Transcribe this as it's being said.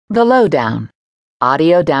The Lowdown.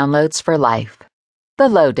 Audio downloads for life. The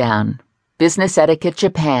Lowdown. Business Etiquette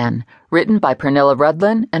Japan, written by Pernille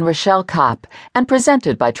Rudlin and Rochelle Kopp, and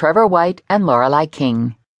presented by Trevor White and Lorelei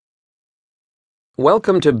King.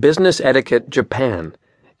 Welcome to Business Etiquette Japan.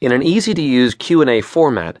 In an easy-to-use Q&A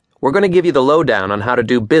format, we're going to give you the lowdown on how to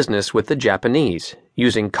do business with the Japanese,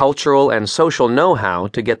 using cultural and social know-how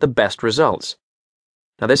to get the best results.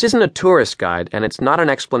 Now, this isn't a tourist guide, and it's not an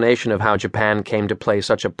explanation of how Japan came to play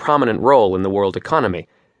such a prominent role in the world economy.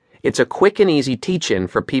 It's a quick and easy teach-in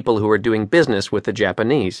for people who are doing business with the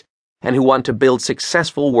Japanese, and who want to build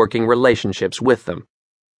successful working relationships with them.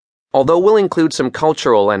 Although we'll include some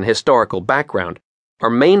cultural and historical background,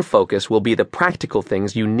 our main focus will be the practical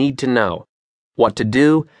things you need to know, what to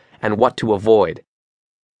do, and what to avoid.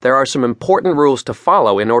 There are some important rules to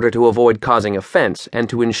follow in order to avoid causing offense and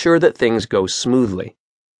to ensure that things go smoothly.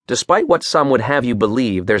 Despite what some would have you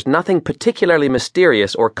believe, there's nothing particularly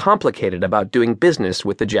mysterious or complicated about doing business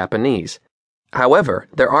with the Japanese. However,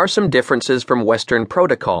 there are some differences from Western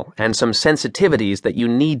protocol and some sensitivities that you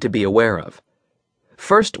need to be aware of.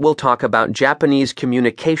 First, we'll talk about Japanese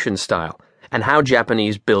communication style and how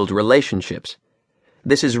Japanese build relationships.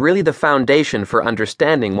 This is really the foundation for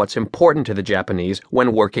understanding what's important to the Japanese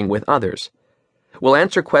when working with others. We'll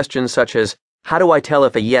answer questions such as, how do I tell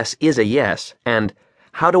if a yes is a yes, and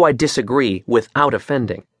how do I disagree without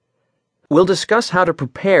offending? We'll discuss how to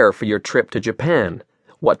prepare for your trip to Japan,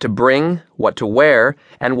 what to bring, what to wear,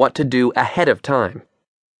 and what to do ahead of time.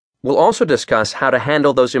 We'll also discuss how to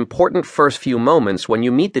handle those important first few moments when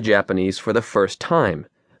you meet the Japanese for the first time,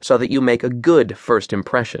 so that you make a good first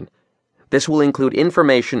impression. This will include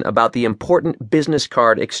information about the important business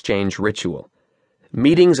card exchange ritual.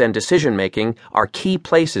 Meetings and decision-making are key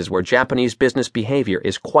places where Japanese business behavior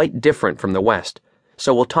is quite different from the West,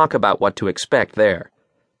 so we'll talk about what to expect there.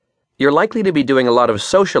 You're likely to be doing a lot of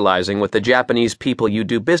socializing with the Japanese people you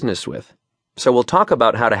do business with, so we'll talk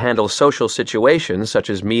about how to handle social situations such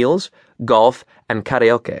as meals, golf, and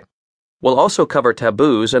karaoke. We'll also cover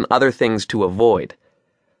taboos and other things to avoid.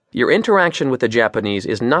 Your interaction with the Japanese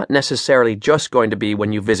is not necessarily just going to be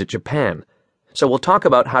when you visit Japan, so we'll talk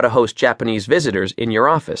about how to host Japanese visitors in your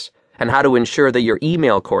office and how to ensure that your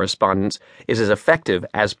email correspondence is as effective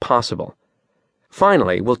as possible.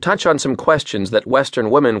 Finally, we'll touch on some questions that Western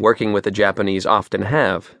women working with the Japanese often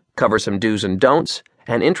have, cover some do's and don'ts,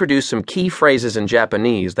 and introduce some key phrases in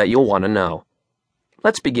Japanese that you'll want to know.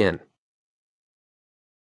 Let's begin.